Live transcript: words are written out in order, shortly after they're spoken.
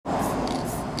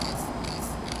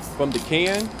From the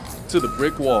can to the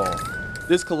brick wall.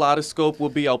 This kaleidoscope will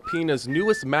be Alpena's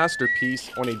newest masterpiece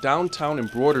on a downtown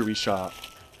embroidery shop.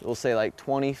 We'll say like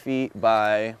 20 feet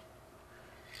by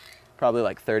probably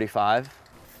like 35.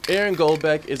 Aaron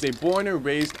Golbeck is a born and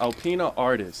raised Alpena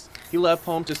artist. He left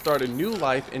home to start a new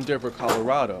life in Denver,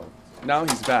 Colorado. Now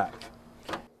he's back.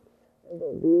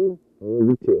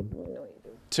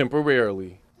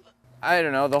 Temporarily. I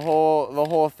don't know, the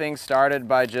whole thing started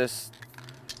by just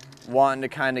wanting to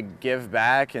kind of give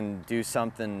back and do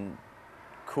something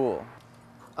cool.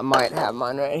 I might have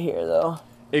mine right here though.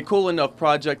 A cool enough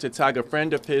project to tag a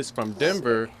friend of his from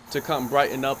Denver to come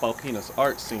brighten up Alpena's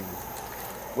art scene.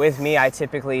 With me, I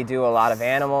typically do a lot of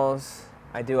animals.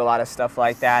 I do a lot of stuff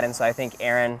like that, and so I think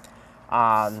Aaron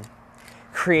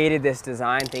created this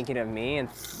design thinking of me. And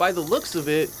by the looks of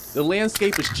it, the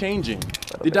landscape is changing.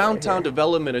 The Downtown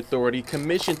Development Authority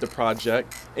commissioned the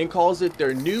project and calls it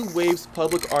their New Waves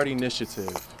Public Art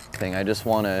Initiative. I just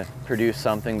want to produce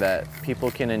something that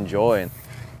people can enjoy.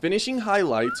 Finishing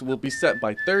highlights will be set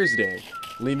by Thursday,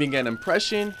 leaving an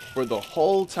impression for the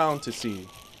whole town to see.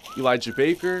 Elijah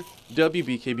Baker,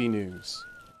 WBKB News.